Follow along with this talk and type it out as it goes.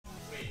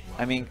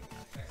I mean,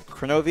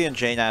 Kronovi and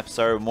JNaps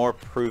are a more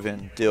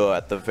proven duo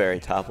at the very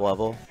top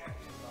level.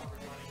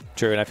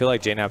 True, and I feel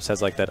like JNaps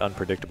has like that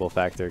unpredictable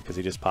factor because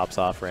he just pops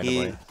off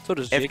randomly. So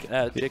does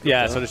Jacob.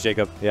 Yeah, so does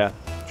Jacob. Yeah.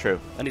 True.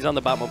 And he's on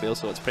the Batmobile,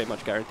 so it's pretty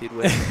much guaranteed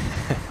win.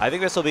 I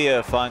think this will be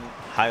a fun,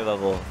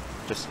 high-level,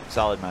 just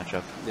solid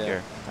matchup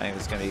here. I think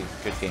this is going to be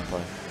good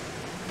gameplay.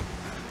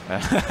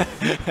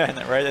 And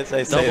right as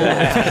I say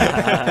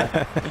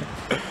that.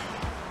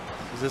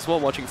 Is this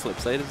what watching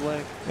Flipside is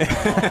like?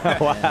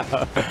 Wow.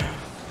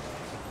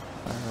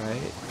 All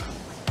right.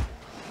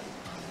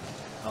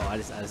 Oh, I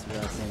just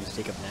realized his name is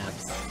Jacob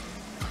Naps.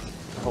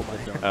 Oh my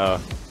god.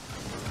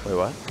 Oh. Wait,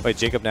 what? Wait,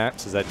 Jacob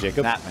Naps? Is that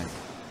Jacob? Knapman.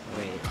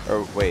 Wait.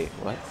 Or wait,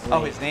 what?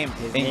 Oh, his name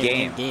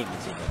in-game. In-game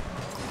is Jacob.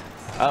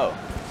 Oh.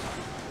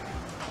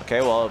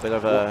 Okay, well, a bit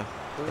of a...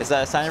 Is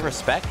that a sign of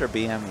respect or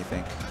BM, you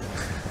think?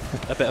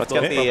 I bet Let's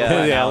get the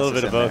yeah, a little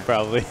bit of both, there.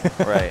 probably.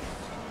 Right.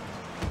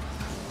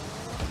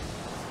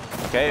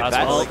 Okay,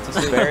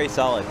 that's very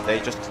solid. They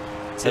just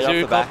hit off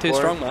the call too backboard.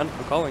 strong, man.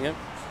 I'm calling it.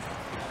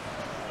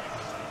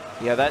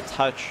 Yeah, that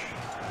touch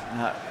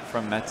not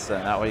from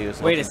Metza, not what he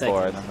was Wait looking a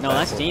for. second. And then No, the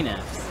that's backboard.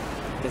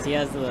 JNaps. Because he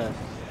has the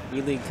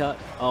E-League cut.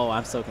 Oh,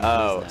 I'm so confused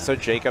Oh, now. so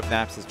Jacob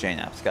Naps is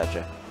JNaps.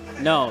 Gotcha.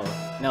 No,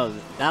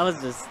 that was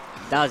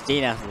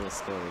JNaps'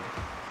 story.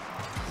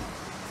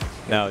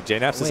 No,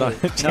 JNaps is on. Wait.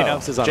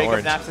 JNaps is on Jacob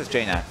orange. Naps is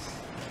JNaps.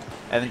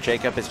 And then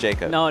Jacob is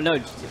Jacob. No,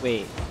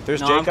 wait.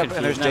 There's no, I'm Jacob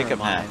and there's confused. Jacob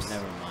Never mind, Naps.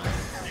 Never mind.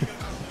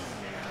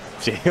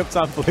 Jacob's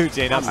on blue.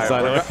 JNaps is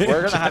on orange.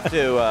 We're gonna have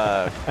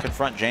to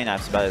confront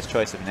JNaps about his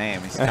choice of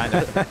name.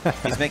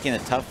 He's making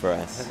it tough for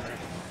us.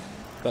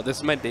 But this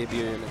is my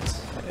debut, and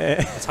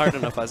it's hard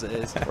enough as it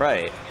is.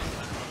 Right.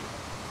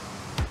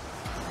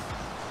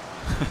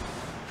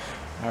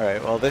 All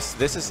right. Well, this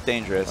is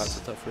dangerous. That's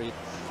a tough read.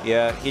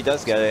 Yeah, he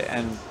does get it,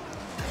 and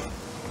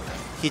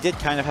he did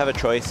kind of have a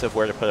choice of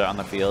where to put it on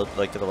the field,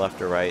 like to the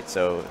left or right,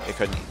 so it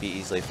couldn't be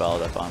easily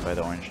followed up on by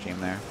the orange team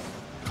there.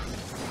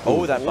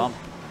 Oh, that bump.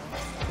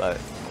 But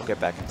we'll get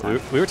back in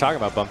time. We were talking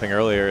about bumping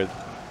earlier. It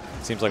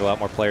seems like a lot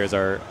more players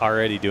are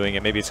already doing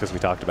it. Maybe it's because we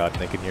talked about it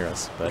and they can hear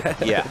us.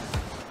 But Yeah.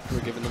 We're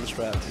giving them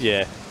straps.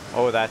 yeah,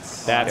 Oh,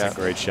 that's a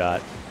great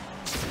shot.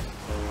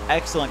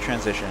 excellent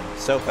transition.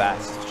 So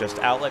fast. Just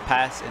outlet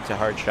pass into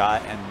hard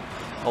shot, and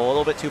a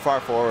little bit too far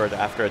forward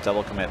after a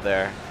double commit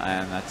there,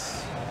 and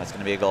that's going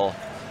to be a goal.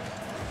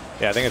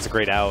 Yeah, I think it's a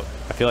great out.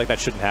 I feel like that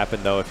shouldn't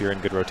happen, though, if you're in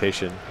good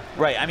rotation.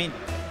 Right. I mean,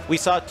 we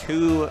saw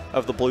 2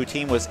 of the blue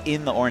team was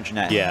in the orange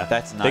net. Yeah,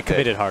 that's not they good.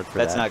 committed hard for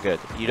That's that. not good.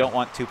 You don't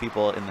want 2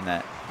 people in the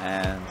net,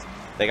 and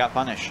they got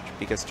punished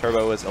because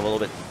Turbo was a little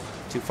bit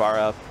too far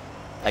up.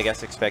 I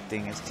guess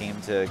expecting his team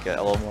to get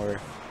a little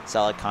more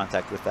solid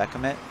contact with that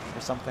commit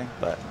or something,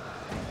 but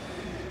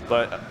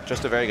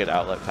just a very good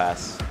outlet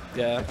pass.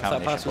 Yeah, if that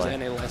Combination pass was play.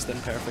 any less than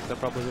perfect, that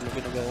probably wouldn't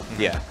have been a goal.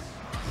 Yeah.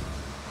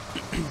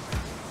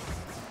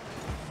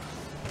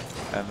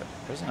 And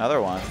there's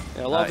another one.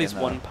 Yeah, a lot of these in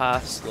the- one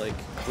pass, like,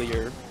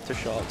 clear to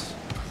shots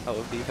out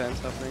of defense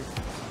happening.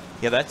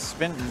 Yeah, that's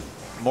been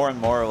more and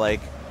more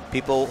like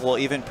people will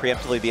even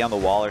preemptively be on the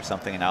wall or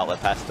something, an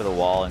outlet pass to the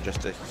wall, and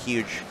just a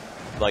huge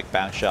like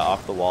bounce shot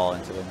off the wall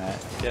into the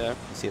net. Yeah. You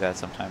see that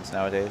sometimes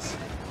nowadays.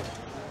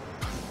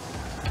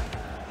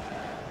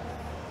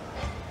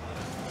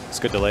 It's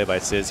a good delay by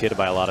Sizz. He had to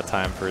buy a lot of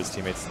time for his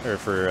teammates, or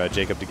for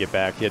Jacob to get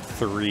back. He had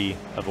 3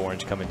 of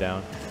orange coming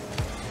down.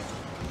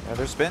 Yeah,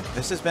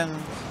 this has been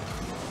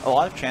a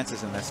lot of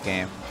chances in this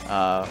game,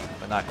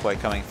 but not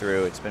quite coming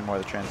through. It's been more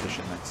the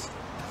transition that's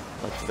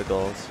led to the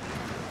goals.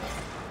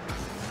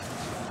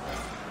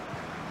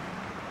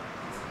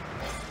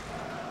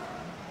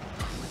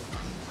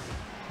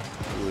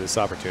 Ooh, this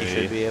He opportunity.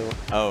 should be able.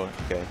 Oh,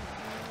 okay.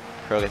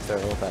 Crow gets there a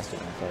little faster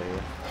than I thought he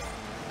would.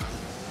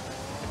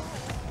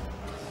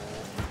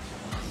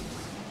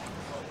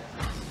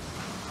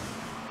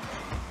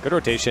 Good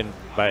rotation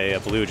by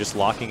blue, just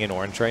locking in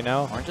orange right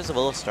now. Orange is a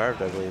little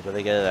starved, I believe, but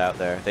they get it out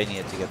there. They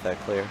needed to get that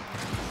clear.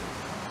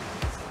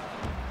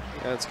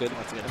 Yeah, that's good.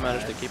 They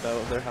managed to keep out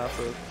of their half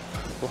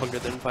for longer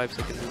than 5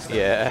 seconds instead.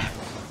 Yeah.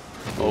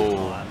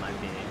 Oh, that might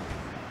be.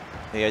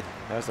 That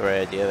was the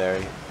right idea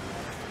there.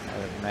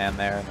 Had a man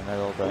there in the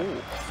middle, but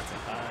Ooh.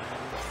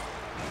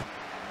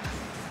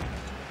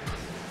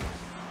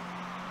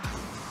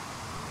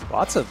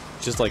 Lots of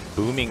just like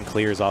booming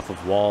clears off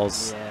of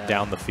walls Yeah.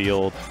 down the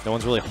field. No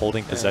one's really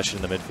holding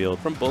possession in the midfield.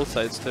 From both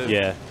sides, too.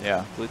 Yeah.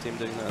 yeah. Blue team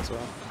doing that as well.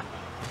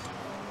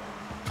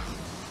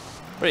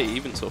 Pretty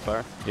even so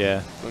far.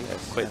 Yeah. Going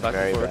It's quite been back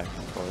very and forth. back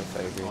and forth,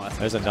 I agree. Oh, that's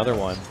There's not another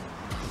bad. one.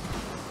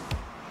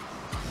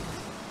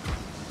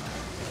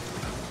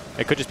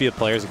 It could just be the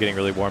players are getting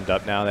really warmed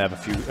up now. They have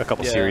a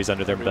couple Yeah, series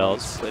under their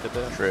everyone's belts. played a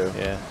bit. True.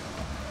 Yeah.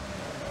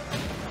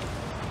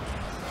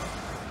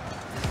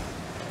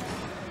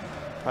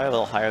 Probably a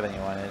little higher than you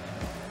wanted.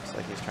 It's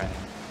like he's trying to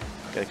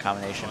get a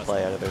combination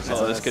play out of their Oh,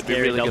 zone. this could be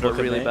Scary really good double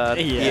or really commit. bad.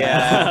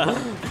 Yeah.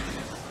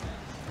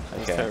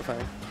 That's Okay.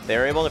 terrifying. They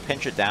were able to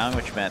pinch it down,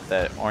 which meant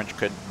that Orange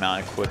could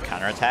mount a quick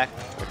counterattack,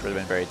 which would have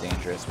been very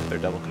dangerous with their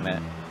double commit.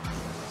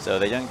 So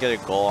they didn't get a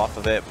goal off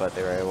of it, but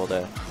they were able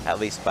to at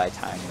least buy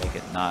time, make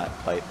it not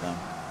bite them.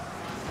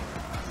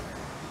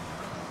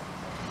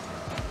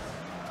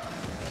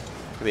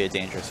 Could be a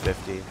dangerous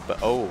 50, but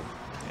oh,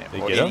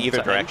 Did or you get in him?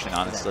 either direction,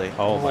 honestly.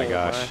 Oh my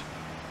gosh. My.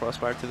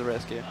 Crossfire to the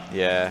rescue.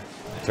 Yeah.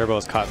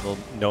 Turbo's caught in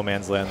no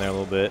man's land there a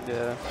little bit.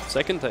 Yeah,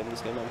 second time in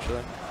this game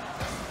actually.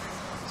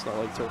 It's not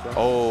like Turbo.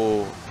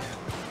 Oh.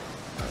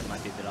 That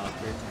might be a bit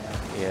awkward.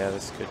 Yeah,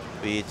 this could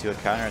lead to a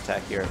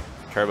counterattack here.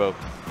 Turbo,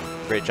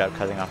 great job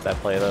cutting off that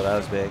play though. That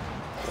was big.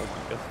 Oh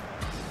my god.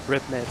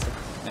 Rip Manson.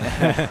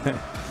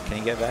 Can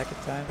he get back in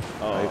time?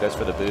 Oh, he goes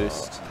for the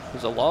boost.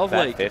 There's a lot of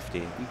That like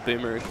 50.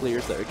 boomer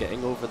clears that are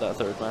getting over that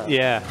third man.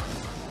 Yeah.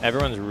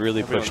 Everyone's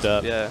really pushed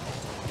up. Yeah.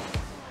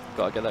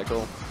 Gotta get that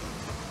goal.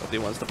 If he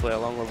wants to play a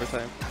long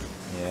overtime.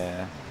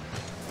 Yeah.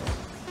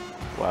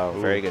 Wow,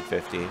 Ooh. very good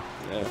 50. Yeah.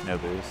 With no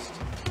boost.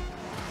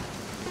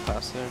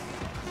 Pass there.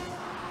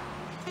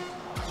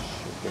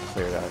 Should get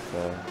cleared out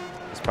though.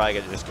 He's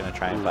probably just gonna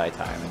try and buy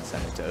time and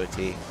send it to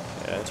OT.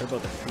 Yeah, Turbo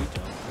the free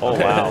jump. Oh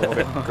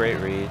wow, great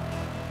read.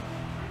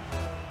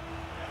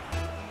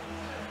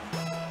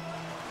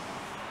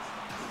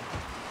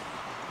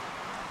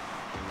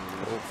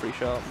 Oh, free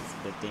shot. It's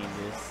a bit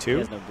dangerous. Two? He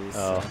has no boost.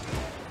 Oh. So.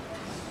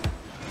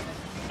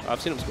 I've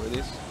seen him score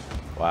these.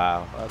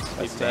 Wow, That's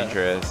that's even better.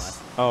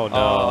 dangerous. Oh no.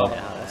 Oh.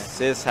 Yeah.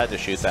 Sizz had to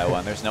shoot that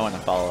one. There's no one to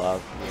follow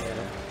up. Yeah.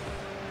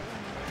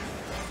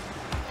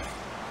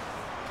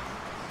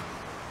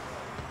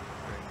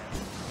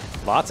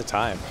 Lots of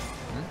time.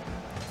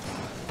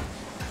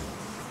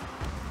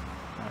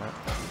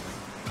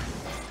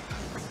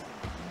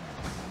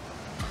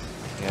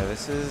 Yeah,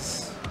 this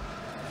is...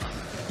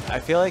 I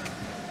feel like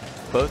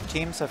both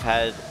teams have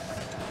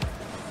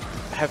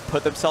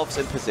put themselves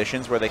in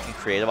positions where they can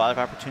create a lot of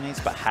opportunities,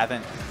 but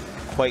haven't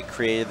quite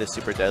created the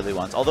super deadly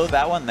ones. Although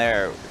that one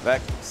there,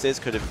 that Sizz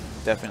could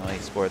have definitely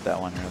scored that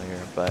one earlier,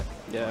 but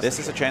Yeah, this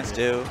is a chance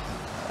to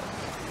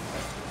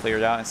clear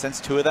it out. And since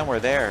two of them were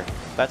there,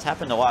 that's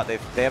happened a lot.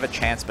 They have a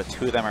chance, but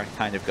two of them are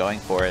kind of going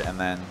for it, and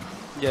then...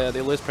 Yeah,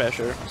 they lose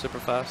pressure super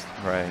fast.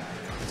 Right.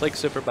 It's like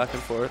super back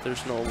and forth.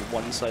 There's no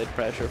one-side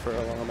pressure for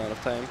a long amount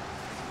of time.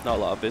 Not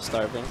a lot of boost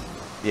starving.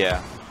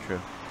 Yeah, true.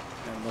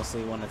 And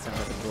mostly one attempt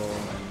at the goal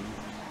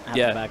and have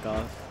Yeah. to back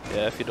off.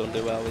 Yeah, if you don't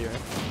do well, you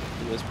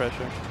lose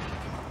pressure.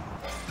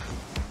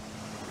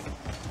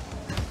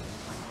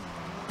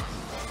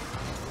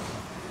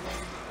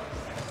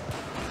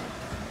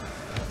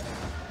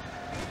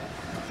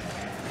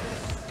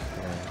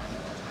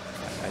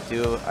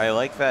 I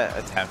like that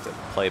attempt to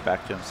play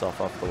back to himself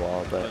off the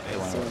wall, but it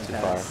went a little too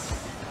far.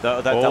 Pass.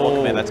 That double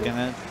commit, that's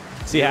gonna...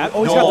 See, he's got the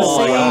Oh,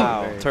 same.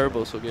 wow.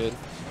 Turbo so good.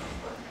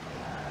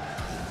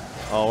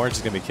 Oh, we're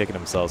just gonna be kicking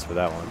themselves for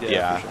that one.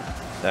 Yeah, for sure.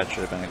 that should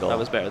have been a goal. That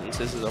was better than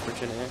Sizz's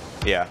opportunity.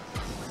 Yeah.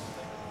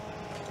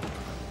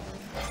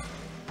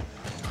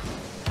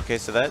 Okay,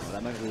 so that...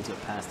 That might lead to a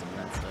pass to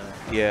Mensa.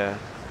 Yeah.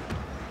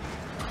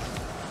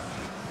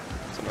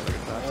 It's another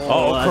good pass.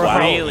 Oh, that's wow.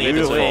 really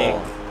Beautiful.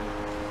 quick.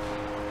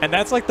 And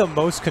that's like the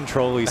most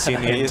control we've seen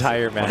the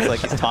entire match. It's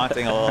like he's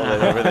taunting a little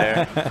bit over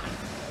there.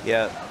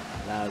 Yeah,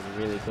 That was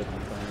really quickly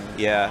playing.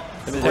 yeah.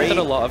 I mean, Great they've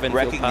done a lot of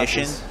infield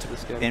recognition, passes to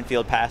this game.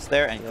 infield pass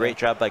there, and Yeah. great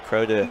job by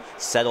Crow to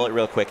settle it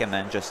real quick and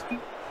then just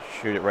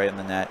shoot it right in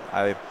the net.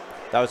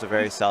 That was a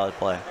very solid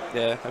play.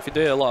 Yeah, if you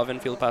do a lot of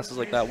infield passes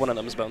like that, one of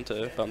them is bound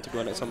to go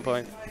in at some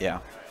point. Yeah.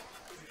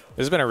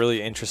 This has been a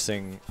really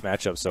interesting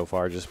matchup so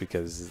far just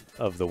because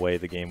of the way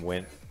the game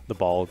went. The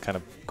ball kind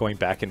of going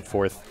back and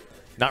forth,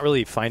 not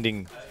really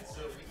finding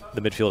the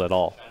midfield at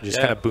all. Just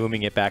Yeah. kind of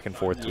booming it back and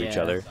forth to each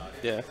Yeah. other.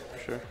 Yeah,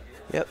 for sure.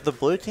 Yeah, the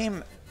blue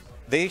team,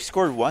 they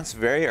scored once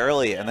very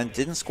early and then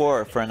didn't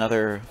score for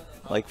another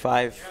like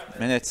 5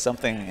 minutes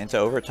something into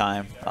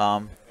overtime.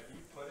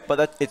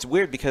 But it's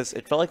weird because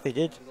it felt like they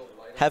did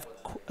have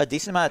a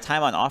decent amount of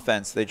time on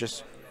offense. They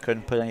just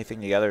couldn't put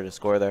anything together to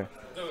score there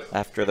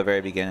after the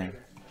very beginning.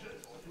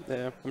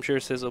 Yeah, I'm sure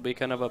Sizz will be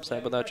kind of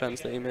upset with that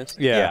chance that he missed.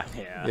 Yeah.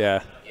 Yeah.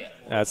 Yeah.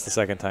 That's the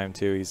second time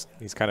too.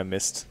 He's kind of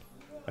missed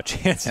a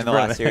chance. In the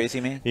from last it. series,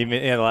 you mean? In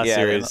the last Yeah,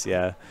 series,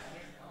 yeah.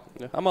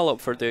 Yeah, I'm all up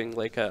for doing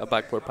like a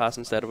backboard pass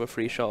instead of a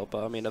free shot,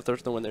 but I mean, if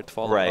there's no one there to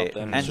follow Right, up,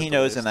 then and it's he just a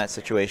knows in waste. that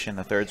situation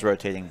the third's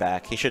rotating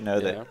back. He should know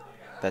Yeah. that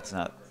that's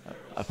not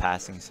a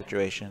passing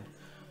situation.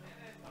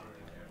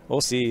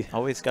 We'll see.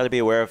 Always got to be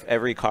aware of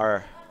every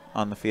car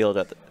on the field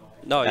at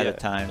a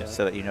time yeah.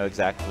 so that you know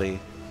exactly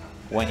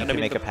when you And I can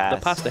mean, make the, a pass.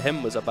 The pass to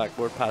him was a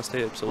backboard pass to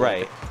him, so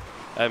Right. like,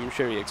 I'm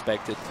sure he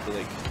expected to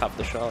like have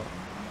the shot.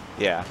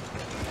 Yeah.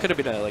 Could have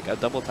been like a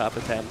double tap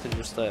attempt and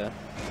just I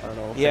don't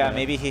know. Yeah, kinda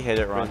maybe he hit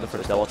it wrong the for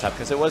the first double touch. tap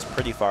because it was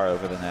pretty far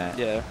over the net.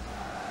 Yeah.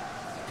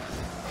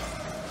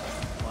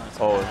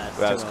 Oh,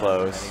 that was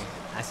close.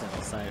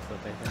 Accidental side flip,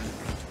 I think.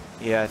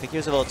 Yeah, I think he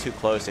was a little too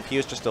close. If he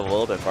was just a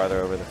little bit farther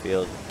over the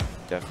field,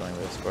 definitely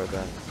would have scored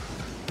that.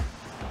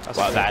 That's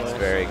Wow, a great that's play.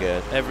 very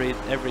good.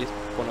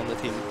 Everyone on the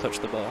team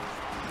touched the ball.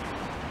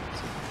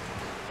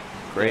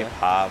 Great Yeah.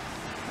 pop.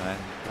 And then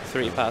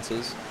 3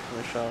 passes in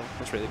a shot.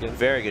 That's really good.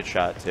 very good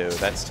shot, too.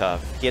 That's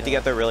tough. He had to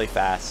get there really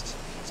fast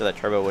so that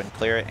Turbo wouldn't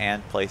clear it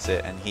and place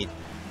it, and he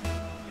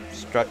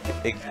just struck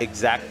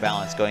exact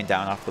balance going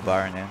down off the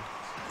bar and in.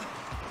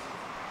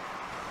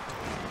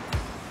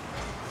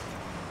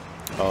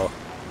 Oh.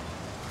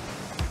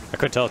 I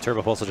couldn't tell if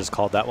Turbo Pulsar just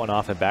called that one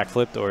off and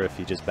backflipped or if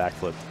he just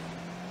backflipped.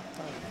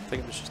 I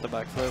think it was just a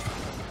backflip.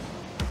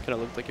 Kind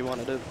of looked like he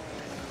wanted it.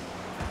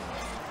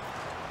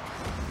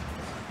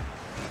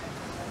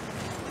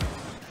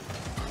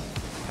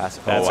 Pass.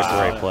 That's oh, a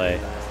wow. great play.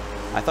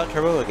 I thought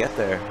Turbo would get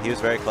there. He was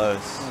very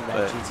close. Oh,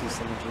 But that G2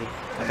 synergy.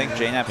 I think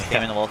JNAP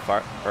came in a little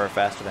far or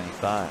faster than he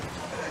thought.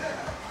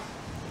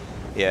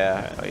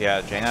 Yeah,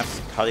 yeah.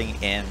 JNAP's cutting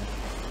in,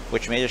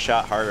 which made his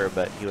shot harder,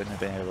 but he wouldn't have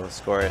been able to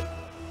score it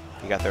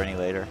if he got there any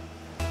later.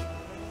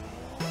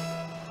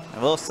 A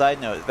little side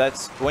note: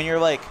 that's when you're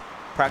like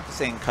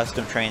practicing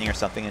custom training or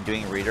something and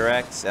doing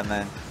redirects, and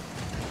then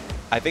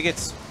I think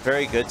it's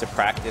very good to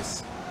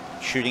practice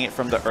shooting it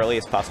from the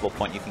earliest possible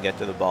point you can get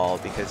to the ball,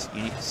 because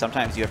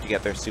sometimes you have to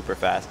get there super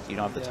fast. You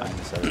don't have the time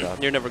to set it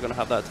up. You're never going to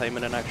have that time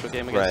in an actual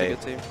game against a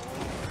good team.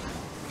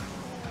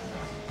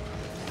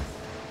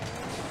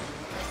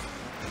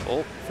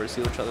 Oh, first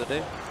seal shot of the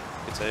day.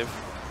 Good save.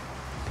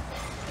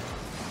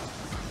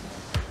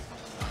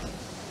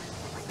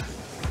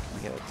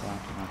 Get it down,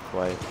 not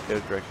quite.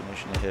 Good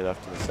recognition to hit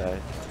off to the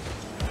side.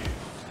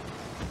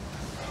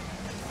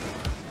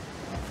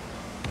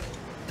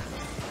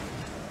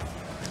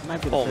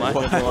 Might be the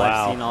first dribble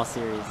I've seen all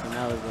series, and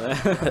that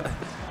was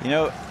You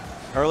know,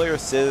 earlier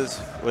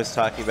Sizz was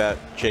talking about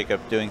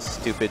Jacob doing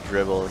stupid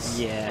dribbles.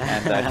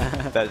 Yeah.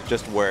 And that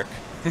just work.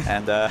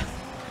 And I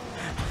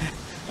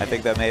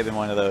think that may have been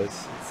one of those.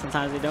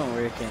 Sometimes they don't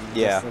work, and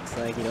it just looks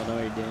like you don't know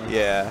what you're doing.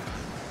 Yeah.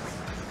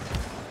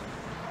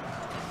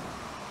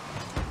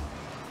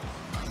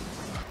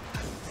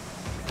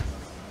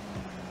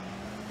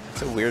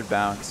 It's a weird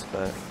bounce,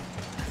 but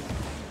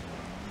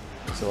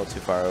it's a little too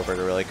far over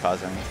to really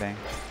cause anything.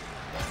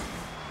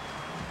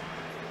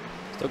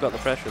 Still got the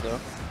pressure though.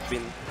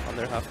 Been on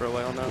their half for a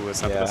while now.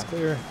 That's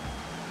clear.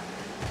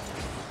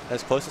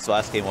 As close as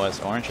last game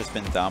was, Orange has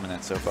been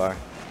dominant so far.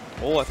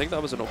 Oh, I think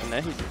that was an open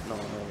net. No,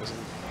 it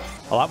wasn't.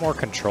 A lot more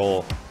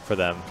control for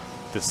them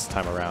this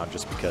time around,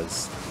 just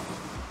because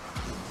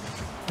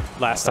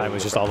last time it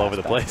was just all over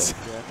the place.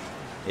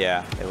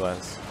 Yeah, it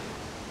was.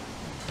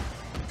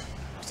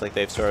 Looks like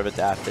they've sort of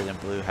adapted, and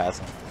Blue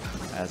hasn't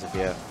as of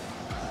yet.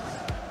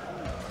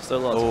 Still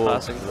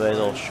lots of passing. A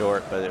little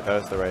short, but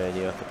that was the right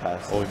idea with the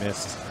pass. Oh, we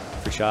missed.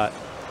 Free shot.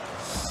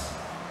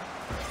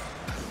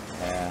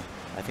 Yeah,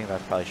 I think that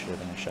probably should have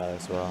been a shot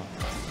as well.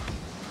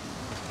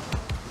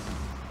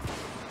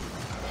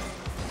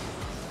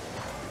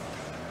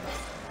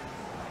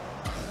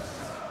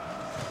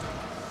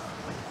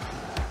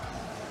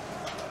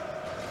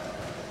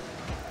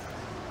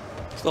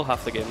 Still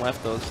half the game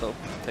left though, so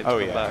time to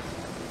come back.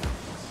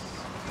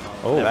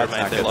 Oh, never that's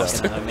mind, not they good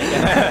lost.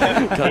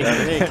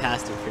 They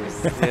cast it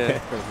first.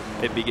 Yeah,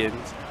 it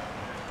begins.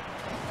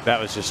 That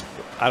was just,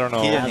 I don't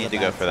know. He didn't need to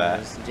go for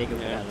that.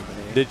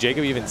 Did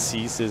Jacob even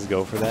see Sizz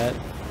go for that?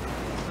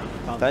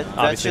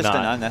 That's just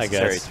an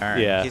unnecessary turn.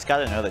 Yeah. He's got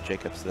to know that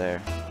Jacob's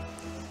there.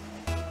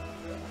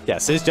 Yeah,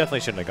 Sizz definitely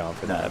shouldn't have gone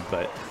for that,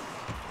 but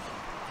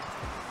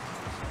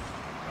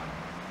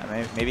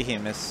maybe he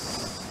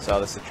saw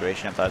the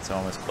situation and thought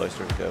someone was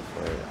closer to go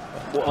for it.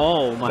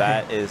 Oh my!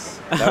 That was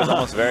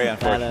almost very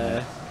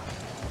unfortunate.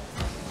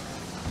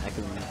 That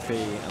could be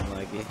pretty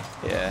unlucky.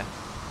 Yeah.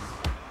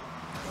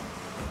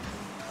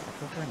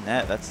 Go for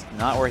net. That's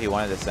not where he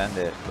wanted to send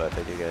it, but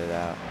they do get it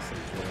out.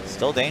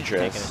 Still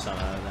dangerous. Taking a shot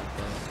out of that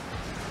play.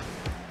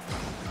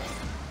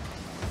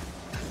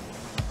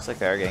 Looks like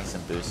they are getting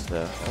some boost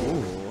though.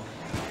 Ooh.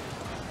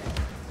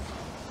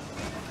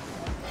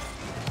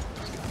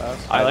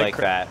 I like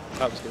that.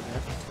 That was good,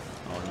 yeah.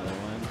 Oh, another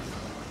one.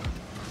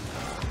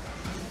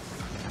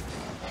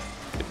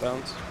 Good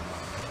bounce.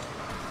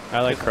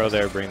 I like Crow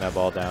there bringing that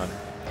ball down.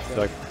 I feel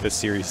like this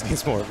series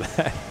needs more of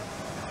that.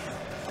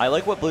 I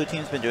like what Blue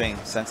Team's been doing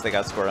since they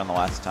got scored on the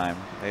last time.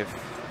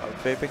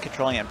 They've been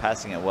controlling it and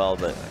passing it well,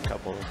 but a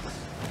couple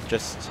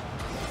just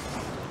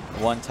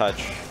one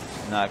touch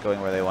not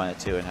going where they wanted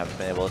to and haven't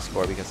been able to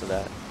score because of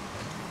that.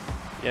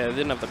 Yeah, they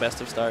didn't have the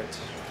best of starts.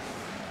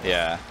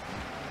 Yeah.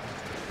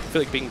 I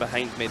feel like being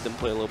behind made them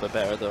play a little bit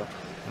better though.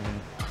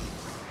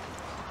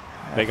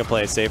 Make them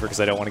play it safer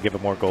because I don't want to give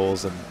them more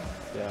goals, and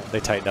they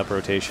tighten up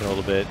rotation a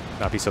little bit,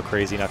 not be so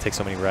crazy, not take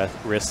so many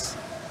risks.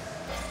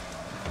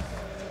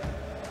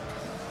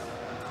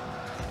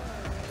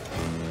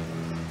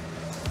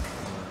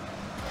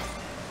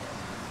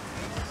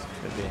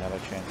 Could be another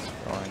chance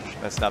for Orange.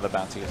 That's not the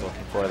bounce he was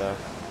looking for though.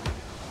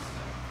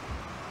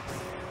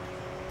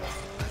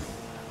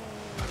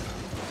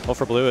 Well,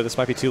 for Blue, this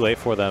might be too late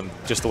for them,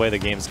 just the way the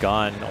game's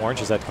gone. Orange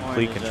has had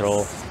complete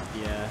control.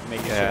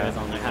 Making sure it's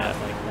on their half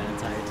like that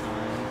entire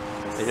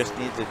time. They just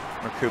need to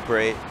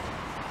recuperate.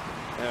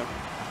 Yeah.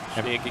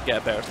 Just need to get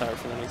a better start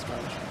for the next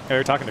match. We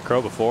were talking to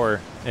Crow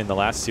before in the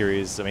last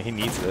series. I mean, he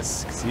needs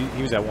this because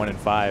he was at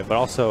 1-5, but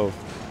also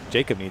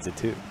Jacob needs it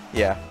too.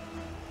 Yeah.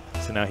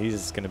 So now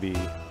he's going to be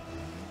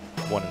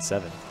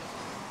 1-7.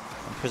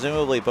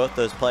 presumably both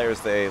those players,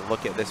 they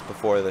look at this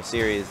before the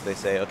series. They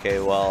say, okay,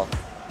 well,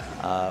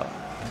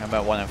 I'm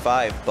at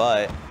 1-5,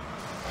 but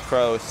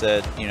Crow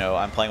said, you know,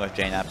 I'm playing with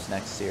Knap's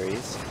next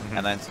series.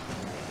 And then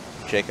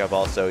Jacob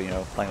also, you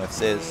know, playing with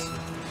Sizz.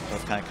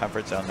 Both kind of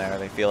comfort zone there.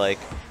 They feel like,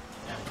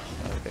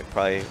 you know, they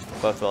probably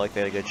both felt like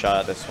they had a good shot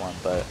at this one,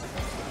 but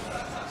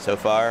so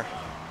far,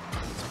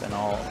 it's been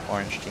all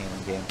orange team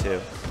in game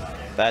 2.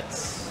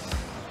 That's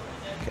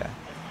okay.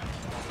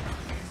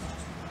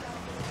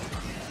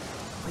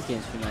 The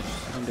game's pretty much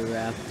under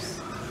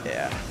wraps.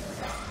 Yeah.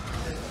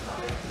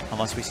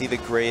 Unless we see the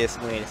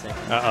greatest. Wait a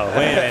second. Uh-oh,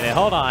 wait a minute,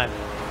 hold on.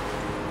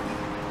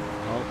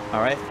 Oh,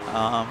 All right.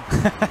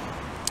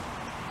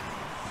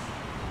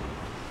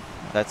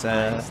 That's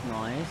a. nice,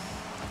 nice.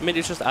 I mean,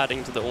 he's just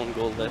adding to the own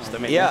goal list. I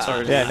mean, Yeah. it's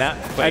already Yeah, now,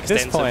 quite at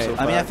this extensive point, so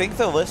I mean, I far. think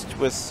the list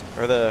was,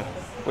 or the,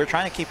 we're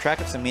trying to keep track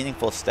of some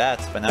meaningful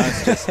stats, but now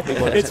it's just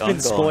people it's just been own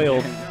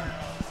goal. spoiled.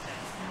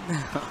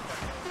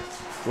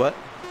 What?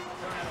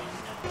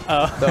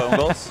 Oh. The own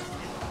goals?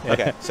 Yeah.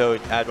 Okay, so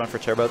add one for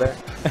Turbo there.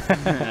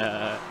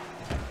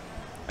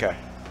 Okay.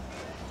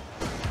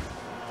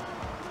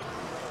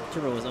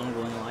 Turbo was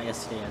ongoing a lot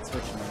yesterday at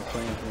Switch and they were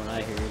playing from what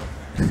I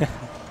heard.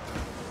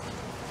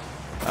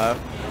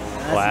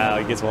 That's Wow,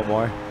 not- he gets one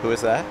more. Who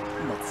is that?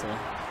 Let's,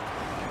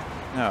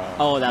 No.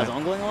 oh, that was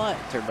ongoing a lot?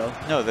 Turbo?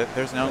 No,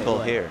 there's no Wait, goal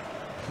what? here.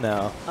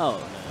 No.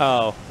 Oh, no.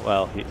 Oh,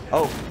 well.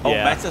 Oh,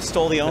 Yeah. Metza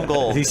stole the own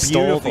goal. He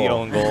stole the Beautiful.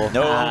 own goal.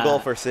 No own goal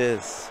for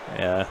Sizz.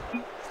 Yeah.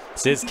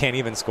 Sizz can't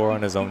even score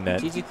on his own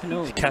net. GG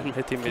Pinot. Can't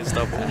my teammates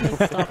stop.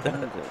 Stop the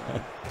own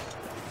goal.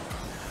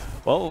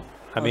 Well,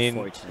 I mean,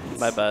 Unfortunate.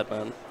 My bad,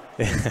 man.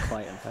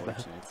 Quite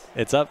unfortunate.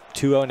 it's up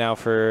 2-0 now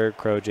for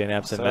Crow,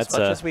 Jnaps, and So as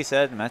much as Metza. we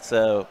said,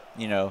 Metza,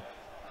 you know,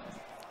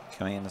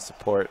 coming in to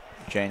support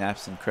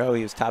Knap's and Crow,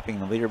 he was topping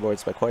the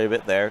leaderboards by quite a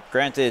bit there.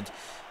 Granted,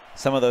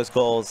 some of those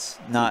goals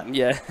not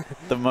Yeah.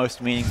 the most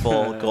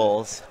meaningful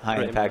goals, high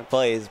Pretty impact much.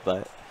 plays,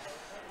 but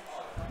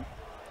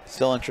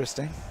still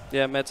interesting.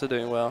 Yeah, Metza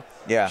doing well.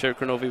 Yeah. Sure,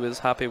 Kronovi was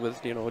happy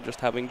with, you know,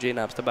 just having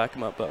Jnaps to back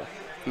him up, but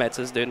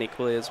Metza's doing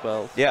equally as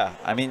well. Yeah,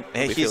 I mean,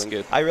 hey, be feeling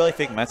good. I really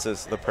think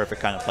Metza's the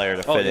perfect kind of player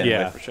to Oh, fit in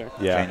yeah. with for sure.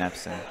 Yeah.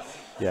 Knap's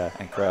Yeah.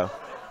 and Crow.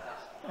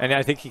 And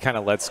I think he kind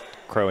of lets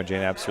Crow and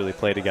Jnaps really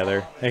play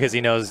together because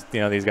he knows,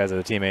 you know, these guys are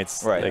the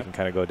teammates. Right. They can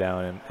kind of go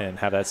down and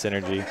have that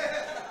synergy.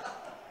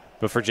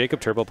 But for Jacob,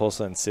 Turbo,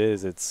 Pulsa, and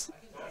Sizz, it's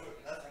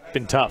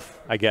been tough,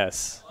 I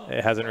guess.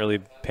 It hasn't really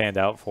panned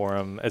out for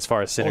him as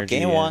far as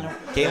synergy. Well,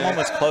 game one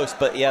was close,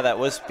 but yeah, that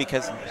was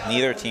because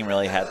neither team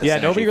really had the Yeah,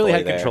 synergy nobody really fully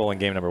had there. control in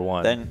game number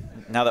 1. Then,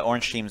 now that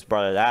orange team's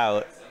brought it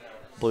out,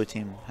 blue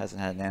team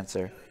hasn't had an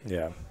answer.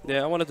 Yeah.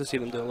 Yeah, I wanted to see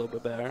them do a little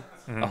bit better.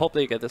 I hope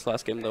they get this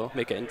last game, though.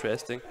 Make it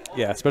interesting.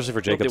 Yeah, especially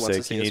for Jacob's wants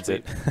to sake. He see us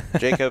needs it.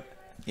 Jacob,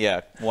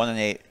 yeah,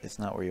 1-8 is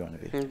not where you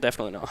want to be.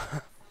 Definitely not.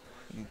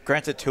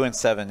 Granted,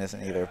 2-7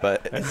 isn't either,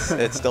 but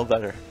it's still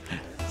better.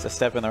 It's a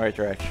step in the right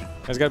direction.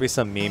 There's got to be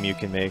some meme you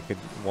can make,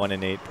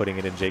 1-8, putting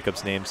it in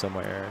Jacob's name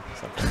somewhere or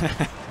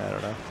something. I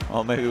don't know.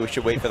 Well, maybe we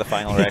should wait for the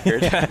final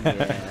record. Yeah.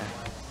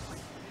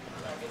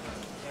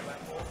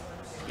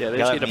 Yeah, they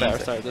Yeah, just need a that better means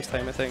it. start this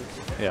time, I think.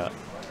 Yeah.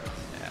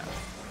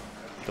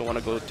 Don't want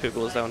to go 2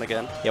 goals down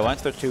again. Yeah,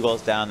 once they're 2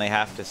 goals down, they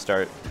have to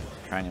start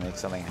trying to make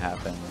something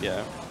happen.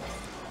 Yeah.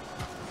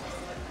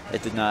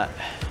 It did not.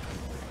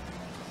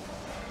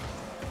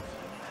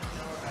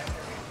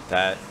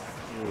 That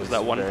Was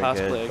that one very pass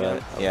good, play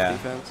again? but of yeah,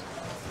 Defense?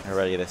 they're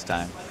ready this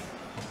time.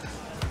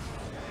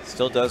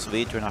 Still does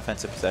lead to an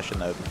offensive possession,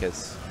 though,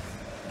 because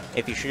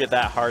if you shoot it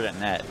that hard at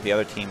net, the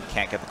other team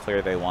can't get the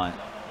clear they want.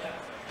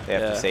 They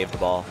have Yeah. to save the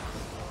ball.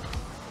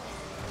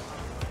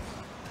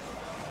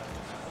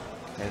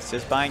 Okay, it's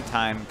just buying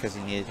time because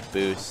he needed to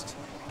boost.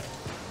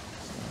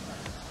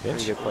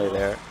 Pretty good play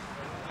there.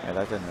 Yeah,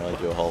 that didn't really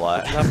do a whole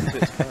lot. What happened to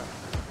his car?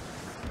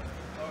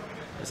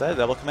 Is that a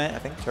double commit? I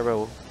think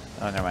Turbo.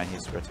 Oh, never mind.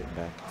 He's rotating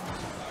back.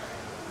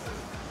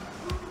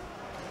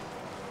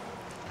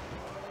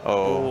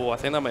 Oh. Oh, I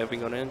think that might have been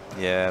going in.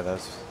 Yeah,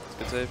 that's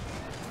Good save.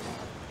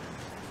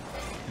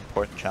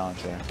 important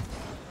challenge there.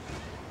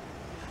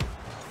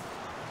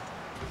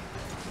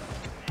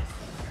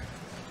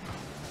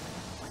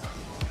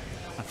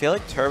 I feel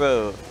like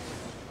Turbo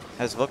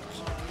has looked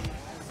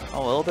a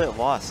little bit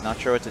lost. Not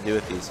sure what to do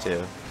with these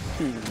two.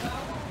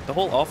 The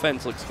whole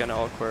offense looks kind of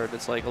awkward.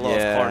 It's like a lot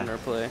Yeah. of corner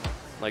play,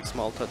 like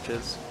small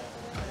touches.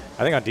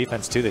 I think on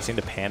defense, too, they seem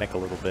to panic a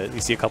little bit.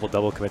 You see a couple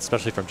double commits,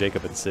 especially from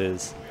Jacob and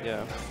Sizz.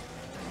 Yeah.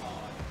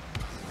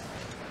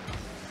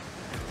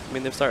 I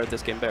mean, they've started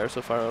this game better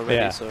so far already,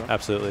 Yeah, so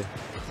absolutely.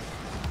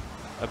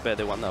 I bet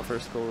they won that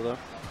first goal, though.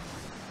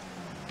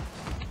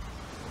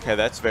 Okay,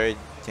 that's very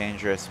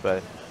dangerous,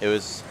 but it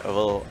was a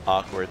little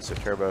awkward, so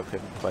Turbo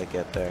couldn't quite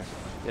get there.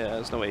 Yeah,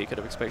 there's no way you could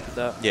have expected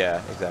that. Yeah,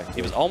 exactly.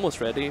 He was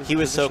almost ready. He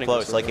was so Positioning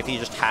close. so Like good. if he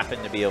just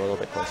happened to be a little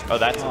bit closer. Oh,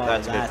 that's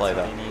a good play what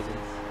though. he needed.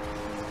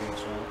 Great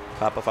shot.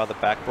 Pop off on the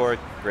backboard.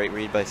 Great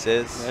read by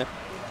Sizz. Yeah,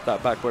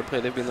 that backboard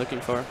play they've been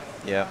looking for.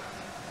 Yeah.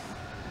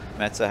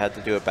 Metza had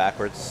to do a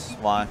backwards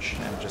launch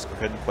and just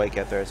couldn't quite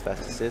get there as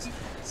fast as Sizz.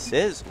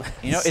 Sizz,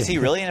 you know, is he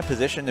really in a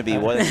position to be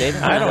what a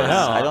David? I don't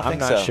know. I don't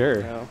think so. I'm not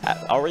sure. No.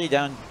 Already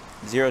down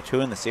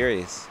 0-2 in the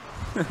series.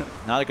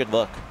 Not a good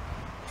look.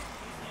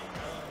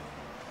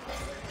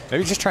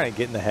 Maybe just trying to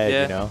get in the head,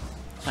 Yeah.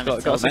 you know?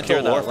 Go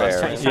secure that warfare.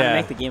 Trying to Yeah.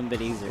 make the game a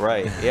bit easier.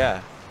 Right,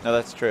 yeah. No,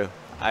 that's true.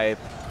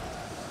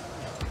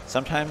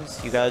 Sometimes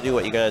you gotta do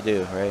what you gotta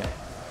do, right?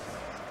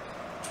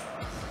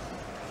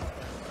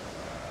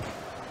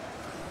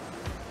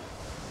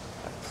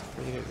 That's a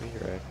pretty good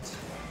redirect.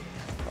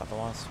 Got a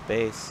lot of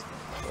space.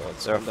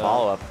 Is there a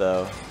follow-up,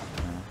 though?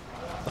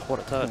 What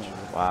a touch.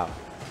 Wow.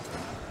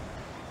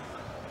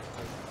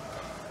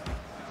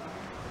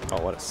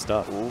 Oh, what a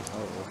stuff. Ooh.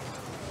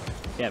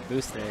 Yeah,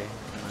 boost there.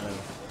 Might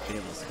have been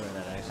able to score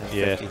that actually.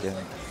 Yeah. 50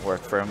 didn't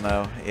work for him,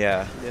 though.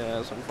 Yeah. Yeah,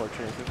 it's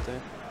unfortunate 50.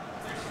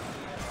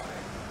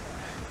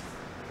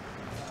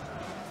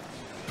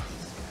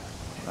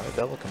 Another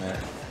double commit.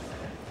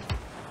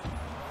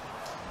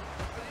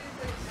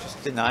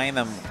 Just denying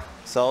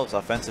themselves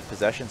offensive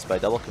possessions by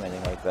double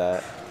committing like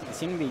that. They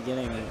seem to be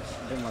getting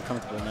a bit more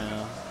comfortable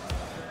now.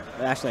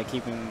 They're actually like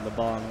keeping the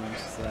ball on the orange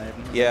side.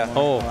 Yeah.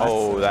 More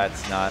Oh,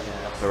 relaxed. that's not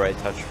the right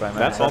touch by Matt.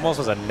 That's almost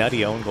was a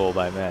nutty own goal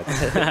by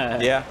Mets.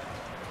 Yeah.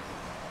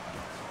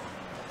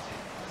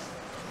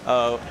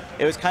 Oh,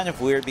 it was kind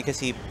of weird because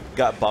he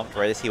got bumped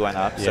right as he went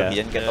up, so Yeah. he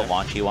didn't get the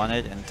launch he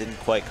wanted and didn't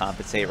quite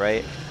compensate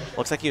right.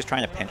 Looks like he was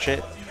trying to pinch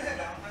it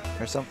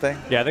or something.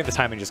 Yeah, I think the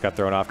timing just got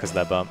thrown off because of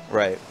that bump.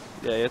 Right.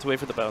 Yeah, you have to wait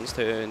for the bounce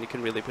too, and you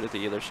can really put it to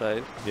either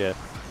side. Yeah.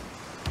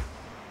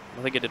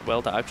 I think it did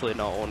well to actually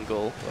not own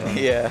goal.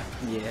 Yeah.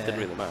 Yeah. It didn't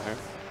really matter.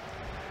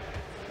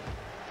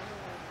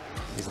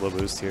 He's a little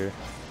boost here.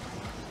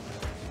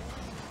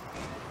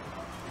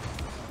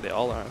 They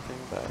all are, I think.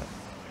 But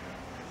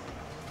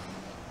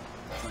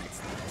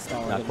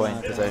Still not good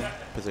quite in knock.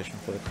 position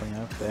for the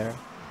cleanup there.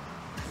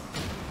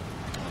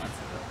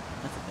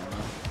 That's a good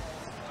one.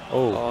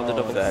 Oh, the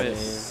double That's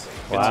fist.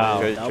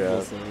 Wow. Good Double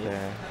job save.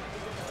 there.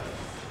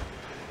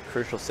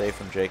 Crucial save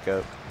from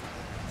Jacob.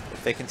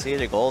 If they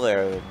conceded a goal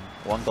there,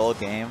 1 goal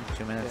game,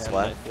 2 minutes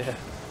left. Yeah.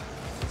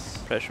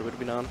 Pressure would have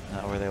been on.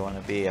 Not where they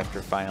want to be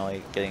after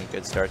finally getting a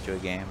good start to a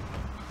game.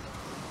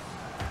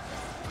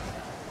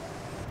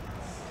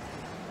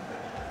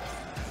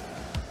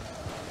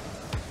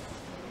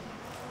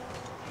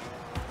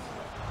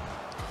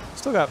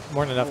 Still got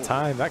more than enough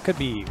time. That could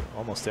be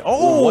almost it.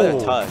 Oh, what a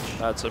touch.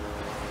 That's a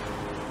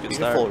good Beautiful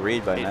start.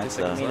 read by 8 Metza.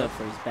 seconds Made up left.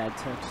 for his bad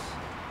touch.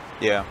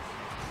 Yeah.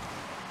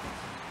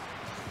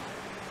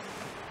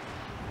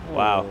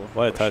 Wow, Oh,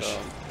 what a Push touch.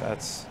 on.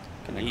 That's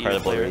Can an eat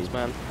incredible players, read.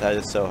 man. That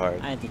is so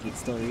hard. I didn't think he'd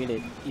still read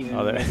it, even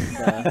Oh, there.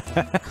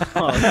 with,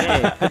 oh,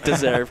 okay.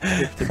 Deserved,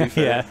 to be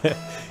fair. Yeah,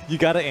 you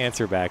got to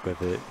answer back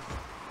with it.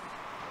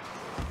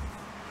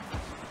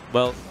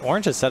 Well,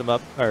 Orange has set them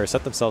up or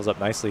set themselves up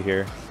nicely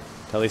here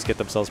to at least get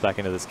themselves back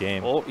into this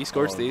game. Oh, he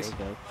scores Oh, these.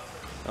 there you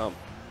go.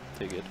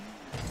 Too good.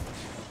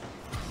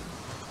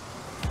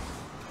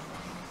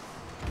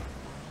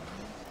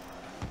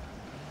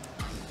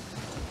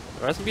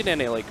 There hasn't been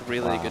any like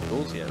really good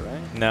goals yet,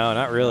 right? No,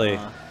 not really.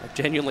 I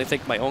genuinely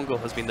think my own goal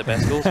has been the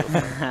best goal so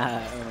far.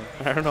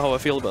 I don't know how I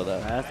feel about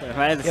that.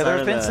 Right at the Yeah, start there have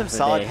of been the- some the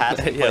solid day.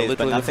 passing Yeah, plays,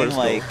 but literally the nothing first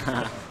like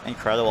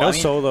incredible. No I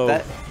mean, solo,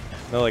 that-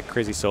 no like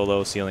crazy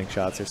solo ceiling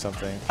shots or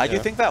something. I do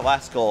Yeah. think that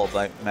last goal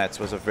by Mets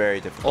was a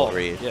very difficult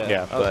read. Yeah,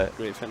 Yeah, that was a but-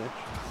 great finish.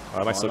 Oh,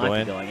 I might still Oh, go might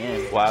in. be going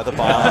in. Wow, the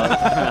bomb.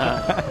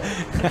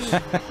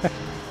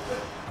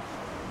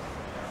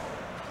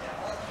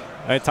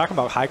 I mean, talking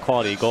about high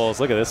quality goals,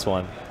 look at this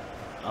one.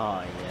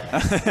 Oh,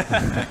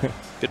 yeah.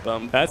 Good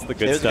bump. That's the It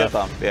good was a good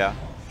stuff. bump, yeah.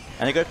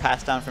 And a good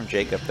pass down from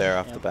Jacob there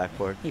off Yep. the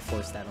backboard. He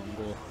forced that on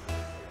goal.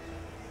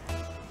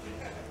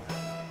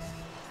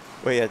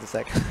 Wait, yeah, just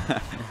a second.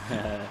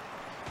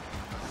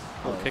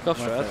 Oh, kickoff went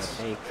for a strats.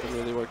 fake. Didn't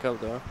really work out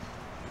though.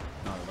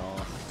 Not at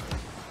all.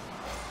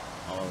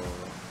 Oh.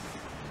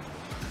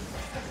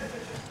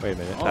 Wait a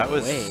minute. Oh, That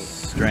was wait.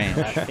 strange.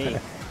 That fake.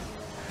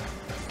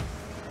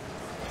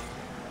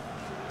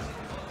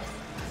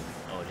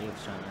 Oh,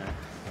 Jacob's trying to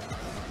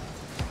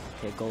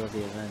get goal of the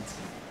event.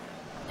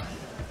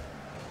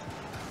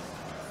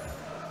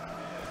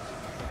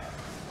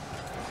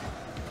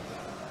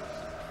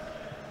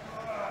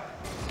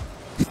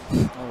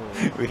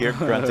 Oh. We hear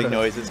grunting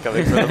noises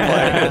coming from the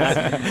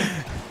players.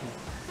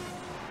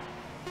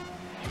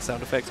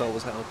 Sound effects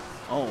always help.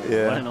 Oh,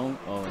 Yeah. what an own.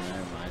 Oh, never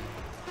mind.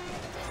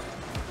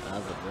 That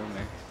was a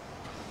rumor.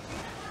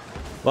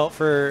 Well,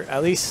 for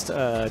at least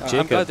I'm glad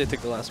Jacob, they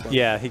took the last one.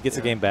 yeah, he gets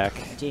a game back.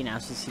 Jane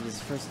Ashley his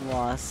first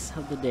loss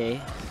of the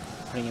day,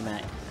 putting him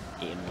at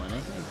 8-1, I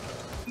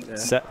think. Yeah.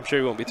 Set- I'm sure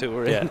you won't be too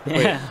worried. Yeah,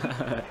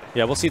 Yeah.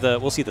 yeah, we'll see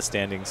the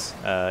standings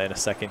in a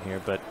second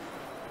here, but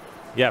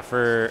yeah,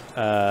 for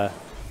Oh,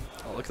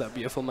 look at that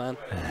beautiful man.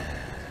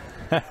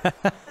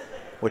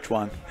 Which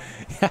one?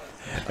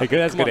 a good,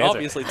 that's a Come good on, answer.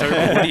 obviously third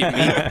one. What do you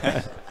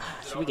mean?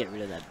 Should we get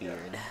rid of that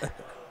beard?